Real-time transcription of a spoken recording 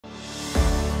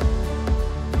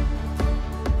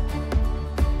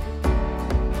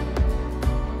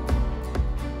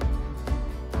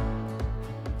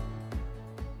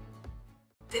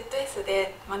ZS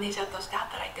でマネージャーとして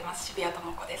働いてます渋谷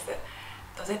智子です。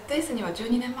ZS には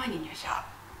12年前に入社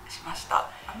しました。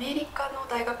アメリカの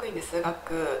大学院で数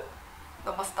学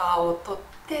のマスターを取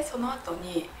って、その後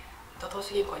に投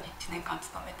資銀行に1年間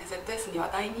勤めて ZS には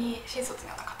第2新卒の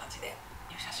ような形で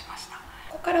入社しました。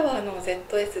ここからは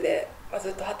ZS で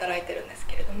ずっと働いてるんです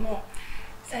けれども、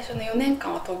最初の4年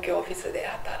間は東京オフィスで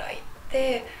働い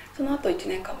て、その後1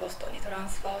年間ボストンにトラン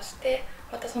スファーをして、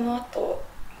またその後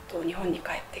日本に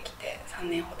帰ってきて3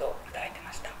年ほど働いて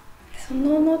ました。そ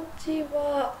の後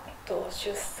は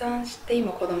出産して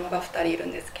今子供が2人いる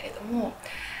んですけれども、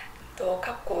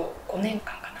過去5年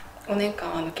間かな、5年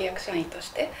間契約社員と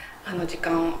して時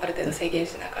間をある程度制限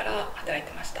しながら働い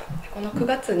てました。この9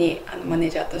月にマネー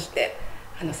ジャーとして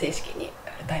正式に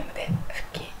フルタイムで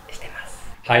復帰してま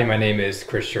す。Hi, my name is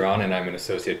Chris Sharon and I'm an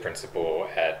associate principal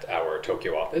at our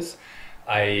Tokyo office.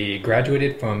 I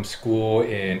graduated from school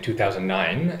in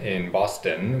 2009 in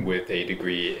Boston with a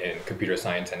degree in computer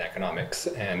science and economics,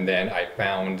 and then I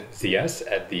found ZS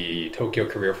at the Tokyo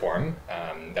Career Forum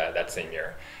that same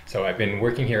year. So I've been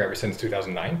working here ever since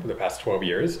 2009 for the past 12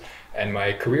 years, and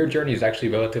my career journey is actually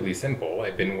relatively simple.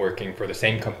 I've been working for the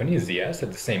same company, ZS,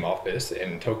 at the same office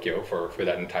in Tokyo for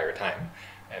that entire time.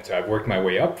 And so I've worked my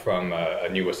way up from a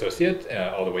new associate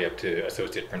all the way up to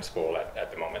associate principal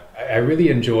at the moment. I really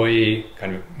enjoy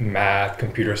kind of math,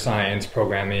 computer science,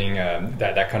 programming,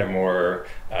 that kind of more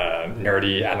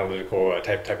nerdy, analytical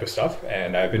type of stuff.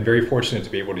 And I've been very fortunate to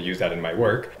be able to use that in my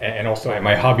work. And also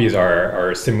my hobbies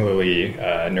are similarly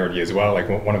nerdy as well. Like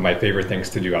one of my favorite things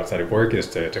to do outside of work is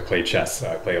to play chess.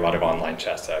 I play a lot of online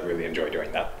chess. I really enjoy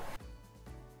doing that.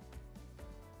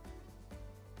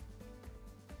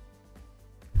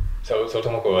 So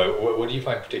Tomoko, what do you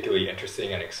find particularly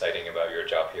interesting and exciting about your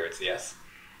job here at ZS?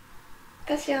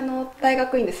 私大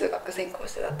学院で数学専攻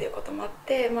してたっていうこともあっ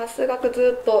て、数学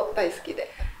ずっと大好きで、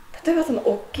例えばその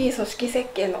大きい組織設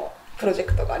計のプロジェ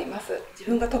クトがあります。自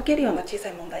分が解けるような小さ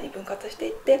い問題に分割してい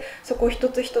って、そこを一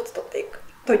つ一つ解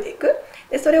いていく。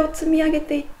でそれを積み上げ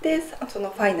ていって、そ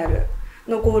のファイナル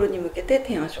のゴールに向けて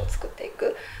提案書を作ってい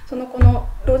く。この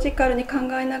ロジカルに考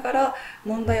えながら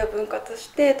問題を分割し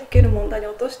て解ける問題に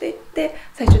落としていって、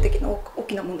最終的な大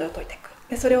きな問題を解いていく。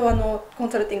でそれをコ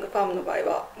ンサルティングファームの場合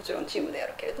はもちろんチームでや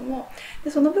るけれども、で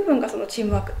その部分がそのチー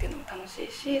ムワークっていうのも楽し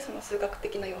いし、その数学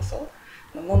的な要素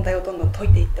の問題をどんどん解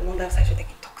いていって問題を最終的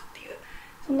に解くっていう、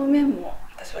その面も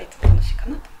私はいつも楽しいかな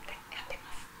と思ってやって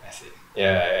ます。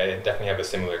Yeah, I definitely have a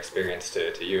similar experience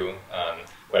to you.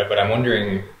 But I'm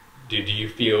wondering, do you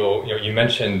feel, you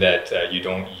mentioned that you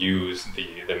don't use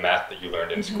the math that you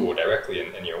learned in school directly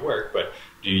in your work, but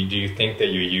do you think that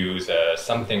you use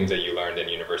some things that you learned in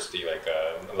university, like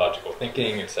logical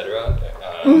thinking, etc.?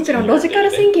 もちろんロジカル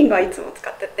シンキングはいつも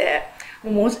使ってて、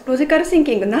もうロジカルシン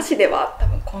キングなしでは多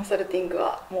分コンサルティング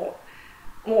はも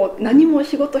う何も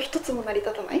仕事一つも成り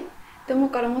立たないって思う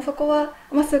から、もうそこは、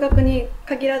数学に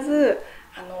限らず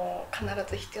必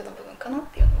ず必要な部分かなっ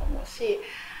ていうのも思うし、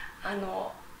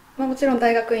もちろん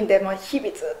大学院で日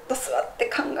々ずっと座って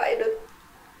考える、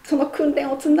その訓練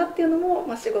を積んだっていうのも、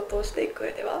仕事をしていく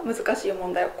上では、難しい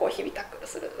問題を日々タックル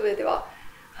する上では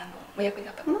役に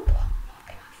立ったかなとは思っ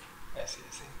ています。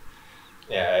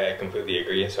Yeah, I completely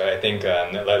agree. So I think,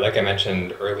 like I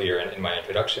mentioned earlier in my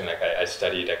introduction, like I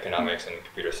studied economics and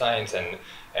computer science, and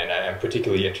I'm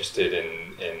particularly interested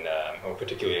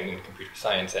particularly in computer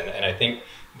science, and I think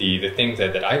the things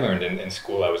that I learned in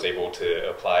school I was able to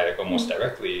apply like almost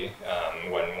directly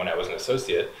when I was an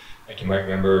associate. Like you might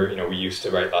remember, we used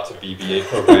to write lots of VBA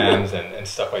programs and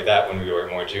stuff like that when we were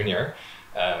more junior.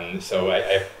 So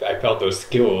I felt those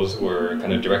skills were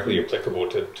kind of directly applicable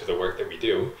to the work that we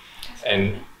do.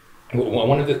 And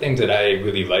one of the things that I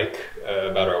really like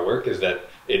about our work is that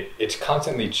it's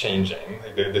constantly changing.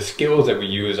 Like the skills that we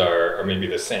use are maybe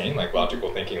the same, like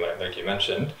logical thinking, like you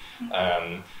mentioned.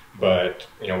 But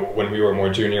when we were more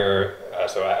junior,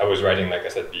 so I was writing, like I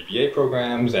said, VBA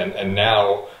programs, and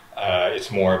now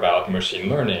it's more about machine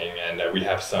learning, and we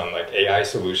have some like AI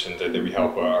solutions that we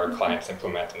help our clients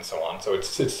implement and so on. So it's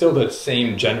still the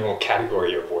same general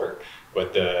category of work,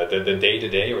 but the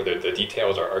day-to-day or the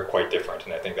details are quite different,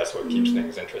 and I think that's what keeps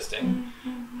things interesting.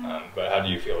 But how do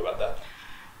you feel about that?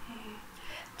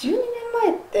 12年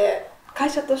前って会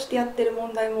社としてやってる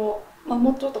問題も、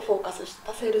もうちょっとフォーカスし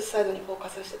たセールスサイドにフォーカ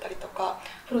スしてたりとか、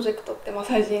プロジェクトって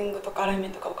サイジングとかアライメ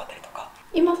ントが多かったりとか、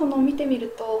今見てみる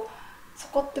とそ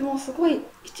こってもうすごい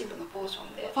一部のポーショ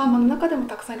ンで、ファーマの中でも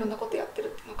たくさんいろんなことやってるっ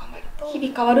ていうのを考えると、日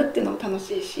々変わるっていうのも楽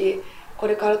しいし、こ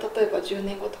れから例えば10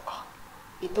年後とか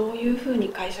どういうふうに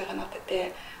会社がなって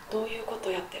て、どういうこと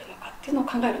をやってるのかっていうのを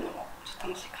考えるのもちょっと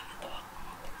楽しいかなとは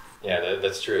思ってます。Yeah,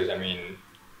 that's true. I mean,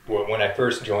 when I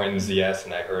first joined ZS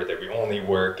and I heard that we only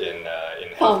work in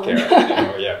healthcare, you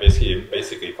know, yeah,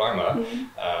 basically pharma.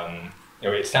 You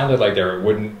know, it sounded like there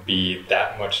wouldn't be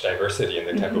that much diversity in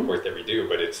the type of work that we do,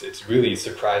 but it's really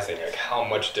surprising like how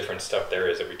much different stuff there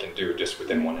is that we can do just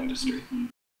within one industry.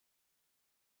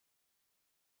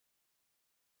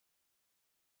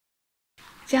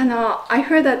 I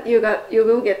heard that you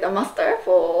will get a master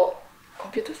for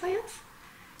computer science.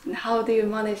 And how do you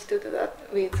manage to do that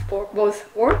with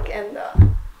both work and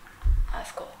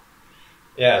school?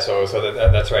 Yeah, so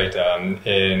that's right.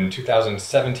 In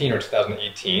 2017 or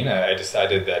 2018, I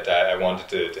decided that I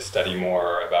wanted to study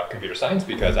more about computer science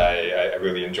because I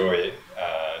really enjoy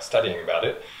studying about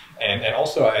it. And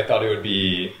also I thought it would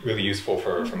be really useful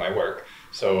for my work.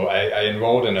 So I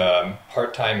enrolled in a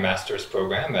part-time master's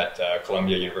program at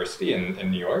Columbia University in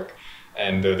New York.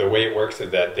 And the way it works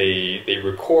is that they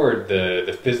record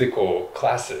the physical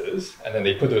classes and then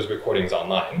they put those recordings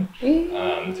online.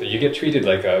 So you get treated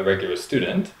like a regular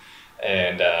student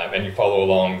and you follow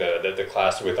along the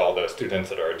class with all the students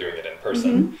that are doing it in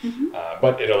person.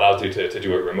 But it allows you to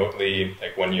do it remotely,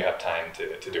 like when you have time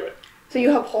to do it. So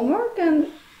you have homework and...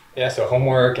 Yeah, so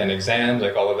homework and exams,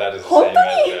 like all of that is the same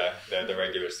as the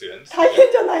regular students.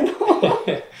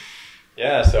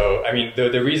 Yeah, so I mean,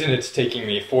 the reason it's taking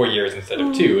me 4 years instead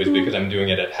of 2 is because I'm doing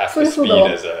it at half the speed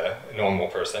as a normal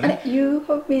person. You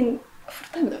have been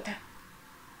full-time?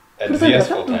 At ZS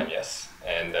full-time, yes.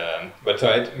 And but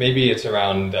so maybe it's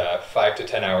around 5 to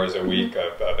 10 hours a week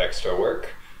of extra work.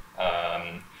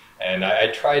 And I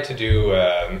try to do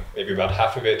maybe about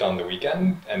half of it on the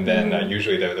weekend, and then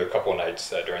usually there are a couple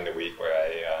nights during the week where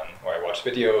I watch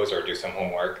videos or do some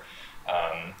homework.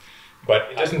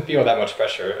 But it doesn't feel that much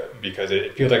pressure because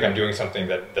it feels like I'm doing something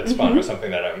that's fun or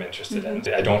something that I'm interested in.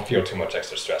 I don't feel too much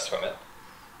extra stress from it.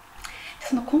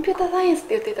 そのコンピューターサイエンスって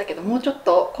言ってたけど、もうちょっ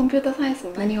とコンピューターサイエンス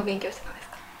の何を勉強してたんです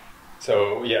か?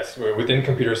 So yes, within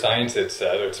computer science,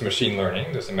 it's machine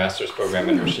learning. There's a master's program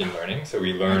in machine learning. So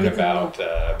we learn about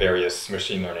various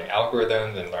machine learning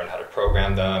algorithms and learn how to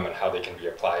program them and how they can be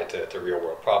applied to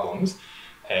real-world problems.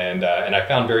 And I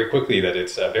found very quickly that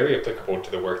it's very applicable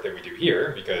to the work that we do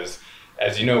here because,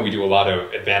 as you know, we do a lot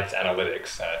of advanced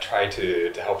analytics, try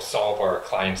to help solve our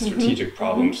clients' strategic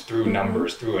problems through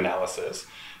numbers, through analysis.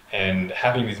 And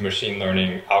having these machine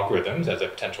learning algorithms as a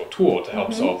potential tool to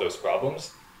help solve those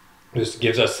problems just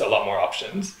gives us a lot more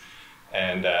options.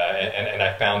 And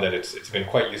I found that it's been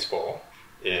quite useful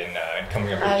in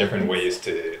coming up with different ways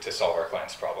to solve our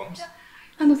clients' problems.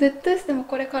 ZS でも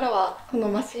これからはこの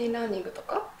マシンラーニングと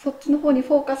かそっちの方に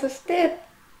フォーカスして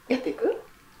やっていく？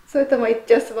それとも it's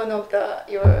just one of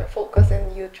your focus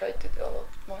and you try to develop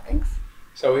more things?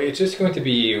 So it's just going to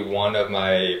be one of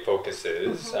my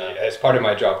focuses. As part of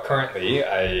my job currently,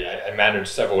 I manage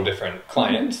several different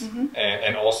clients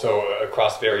and also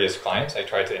across various clients I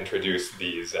try to introduce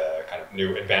these kind of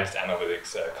new advanced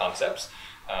analytics concepts.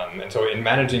 And so in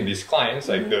managing these clients,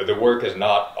 like the work is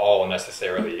not all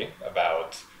necessarily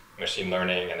about machine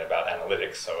learning and about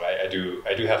analytics. So I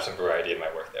do have some variety in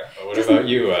my work there. But what about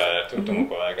you,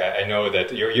 Tomoko? Like I know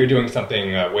that you're doing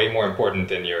something way more important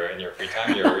in your free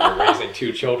time. You're raising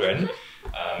 2 children.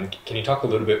 Can you talk a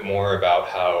little bit more about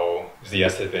how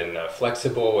ZS has been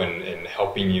flexible in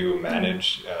helping you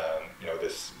manage you know,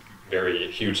 this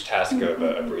very huge task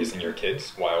of raising your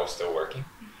kids while still working?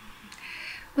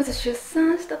 まず出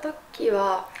産した時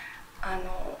は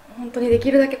本当にでき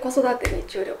るだけ子育てに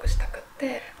注力したくっ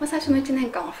て、最初の1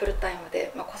年間はフルタイム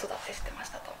で、子育てしてまし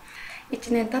たと。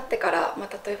1年経ってから、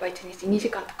例えば1日2時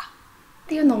間とかっ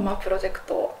ていうのを、プロジェク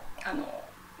トを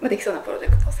できそうなプロジェ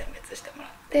クトを選別してもら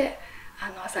って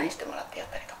アサインしてもらってやっ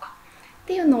たりとかっ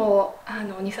ていうのを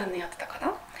2、3年やってたか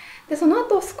な。でその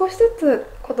後少しずつ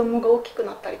子供が大きく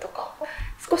なったりとか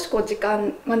少し時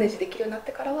間マネージできるようになっ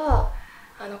てからは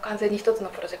完全に一つの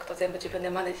プロジェクト全部自分で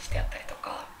マネージしてやったりと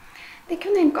かで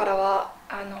去年からは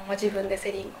自分で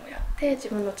セリングもやって自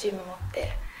分のチーム持ってっ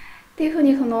ていうふう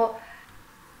にその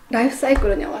ライフサイク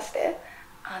ルに合わせて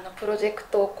プロジェク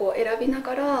トを選びな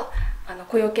がら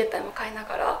雇用形態も変えな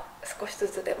がら少しず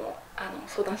つでも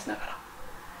相談しながら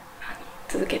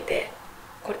続けて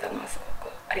これたのはすご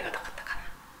くありがたかったかなっ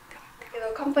て思って。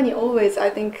Company always,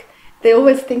 I think, they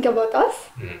always think about us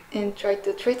and try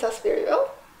to treat us very well.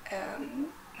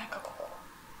 なんか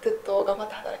ずっと頑張っ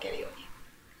て働けるように。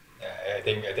Yeah, I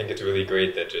think it's really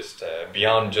great that just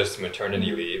beyond just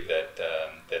maternity leave that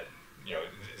you know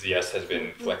ZS has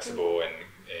been flexible in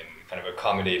kind of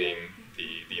accommodating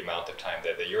the amount of time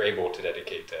that you're able to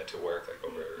dedicate to work like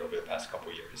over the past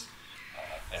couple years.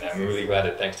 And I'm really glad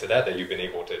that thanks to that you've been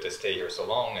able to stay here so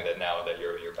long and that now that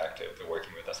you're back to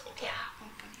working with us full time. いや本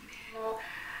当にね。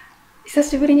久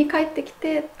しぶりに帰ってき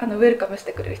てウェルカムし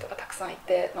てくれる人がたくさんい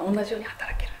て、同じように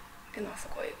働けるっていうのはす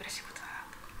ごい嬉しいことだな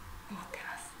と思ってい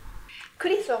ます。ク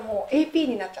リスはもう AP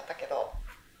になっちゃったけど、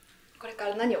これか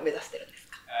ら何を目指してるんです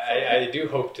か？ I do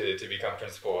hope to become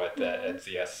principal at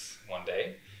ZS one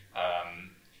day,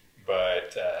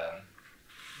 but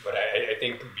I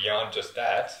think beyond just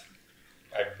that,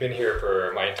 I've been here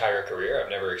for my entire career. I've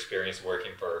never experienced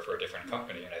working for a different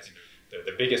company, and I think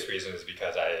the biggest reason is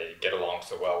because I get along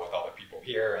so well with all the people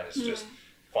here, and it's just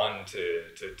fun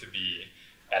to be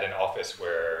at an office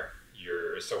where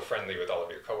you're so friendly with all of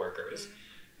your coworkers,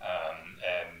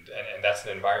 and that's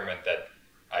an environment that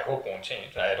I hope won't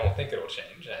change. I don't think it'll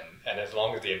change, and as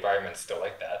long as the environment's still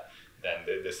like that, then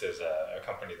this is a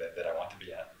company that I want to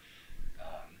be at.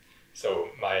 So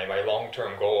my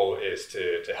long-term goal is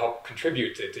to help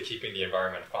contribute to keeping the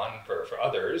environment fun for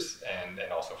others and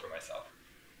also for myself.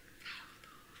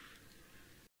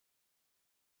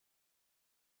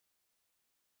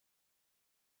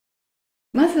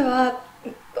 まずは、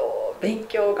勉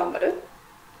強を頑張る。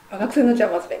学生のうち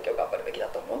はまず勉強を頑張るべきだ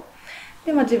と思う。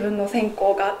で、自分の専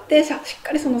攻があってしっ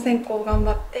かりその専攻を頑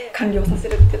張って完了させ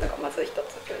るっていうのがまず一つ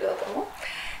重要だと思う。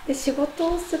で、仕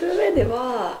事をする上で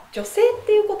は女性っ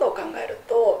ていうことを考える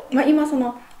と、今そ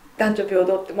の男女平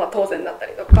等って当然だった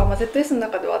りとか、ZS の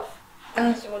中では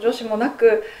男子も女子もな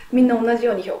くみんな同じ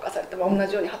ように評価されて、同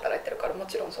じように働いてるから、も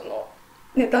ちろんその、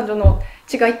男女の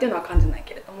違いっていうのは感じない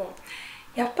けれども、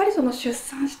やっぱりその出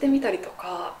産してみたりと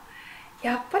か、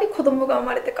やっぱり子供が生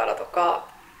まれてからとか、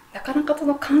なかなかそ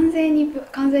の完全に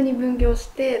分業し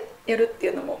てやるってい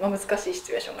うのも難しいシ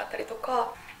チュエーションがあったりと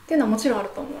かっていうのはもちろんある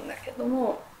と思うんだけれど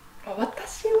も、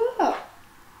私は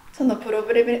そのプロ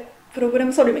グラ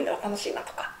ムソルビングが楽しいな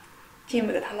とか、チー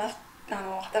ムで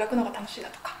働くのが楽しいな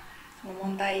とか、その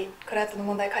クライアントの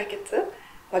問題解決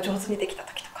が上手にできた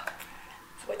時とか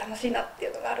すごい楽しいなってい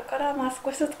うのがあるから、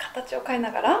少しずつ形を変え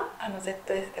ながら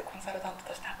ZS でコンサルタント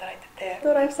として働いて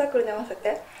て、ライフサークルに合わせ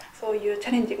てそういうチ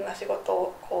ャレンジングな仕事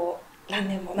を何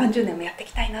年も何十年もやってい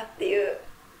きたいなっていう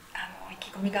意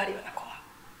気込みがあるような子は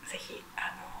ぜひ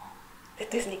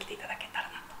ZS に来ていただけたらな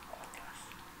と思ってます。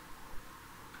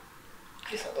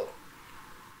クリスはどう？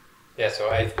 Yeah, so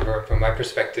from my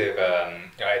perspective,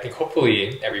 I think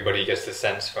hopefully everybody gets the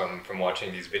sense from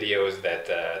watching these videos that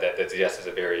ZS is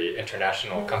a very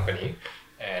international company,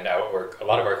 and a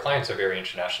lot of our clients are very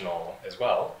international as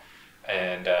well.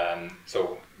 And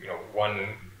so,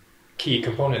 one key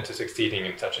component to succeeding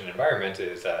in such an environment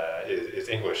is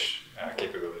English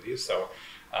capabilities. So,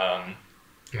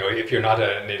 if you're not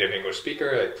a native English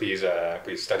speaker, please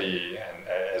study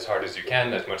as hard as you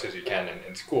can, as much as you can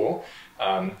in school.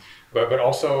 But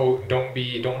also don't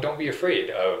be afraid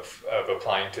of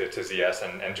applying to ZS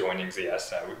and joining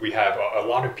ZS. We have a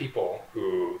lot of people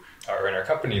who are in our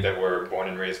company that were born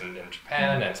and raised in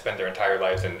Japan and spent their entire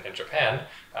lives in Japan,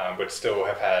 but still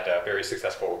have had very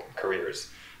successful careers.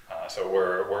 So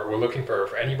we're looking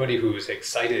for anybody who's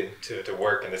excited to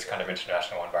work in this kind of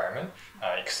international environment,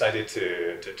 excited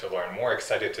to learn more,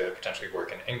 excited to potentially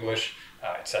work in English,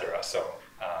 etc. So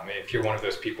if you're one of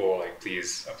those people,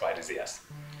 please apply to ZS.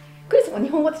 クリスも日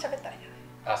本語で喋ったらいいんじ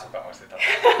ゃない？そうか、忘れた。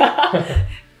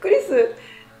クリス、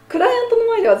クライアントの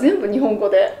前では全部日本語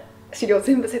で資料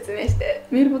全部説明して、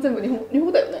メールも全部日本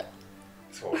語だよね。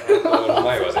そう、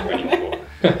前は全部日本語。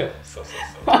そう。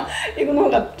英語の方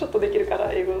がちょっとできるから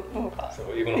英語の方が。そう、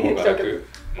英語の方が楽。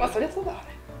そりゃそうだわね。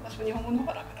私も日本語の方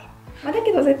が楽だわ。だ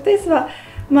けど ZS は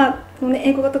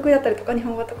英語が得意だったりとか日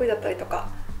本語が得意だったりとか、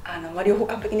両方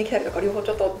完璧にできたりとか、両方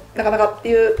ちょっとなかなかって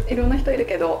いういろんな人いる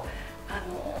けど、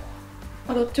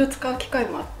どっちを使う機会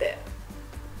もあって、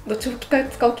どっちを使う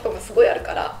機会もすごいある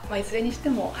から、いずれにして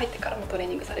も入ってからもトレー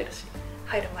ニングされるし、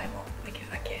入る前もでき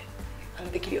るだけ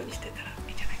できるようにしてたら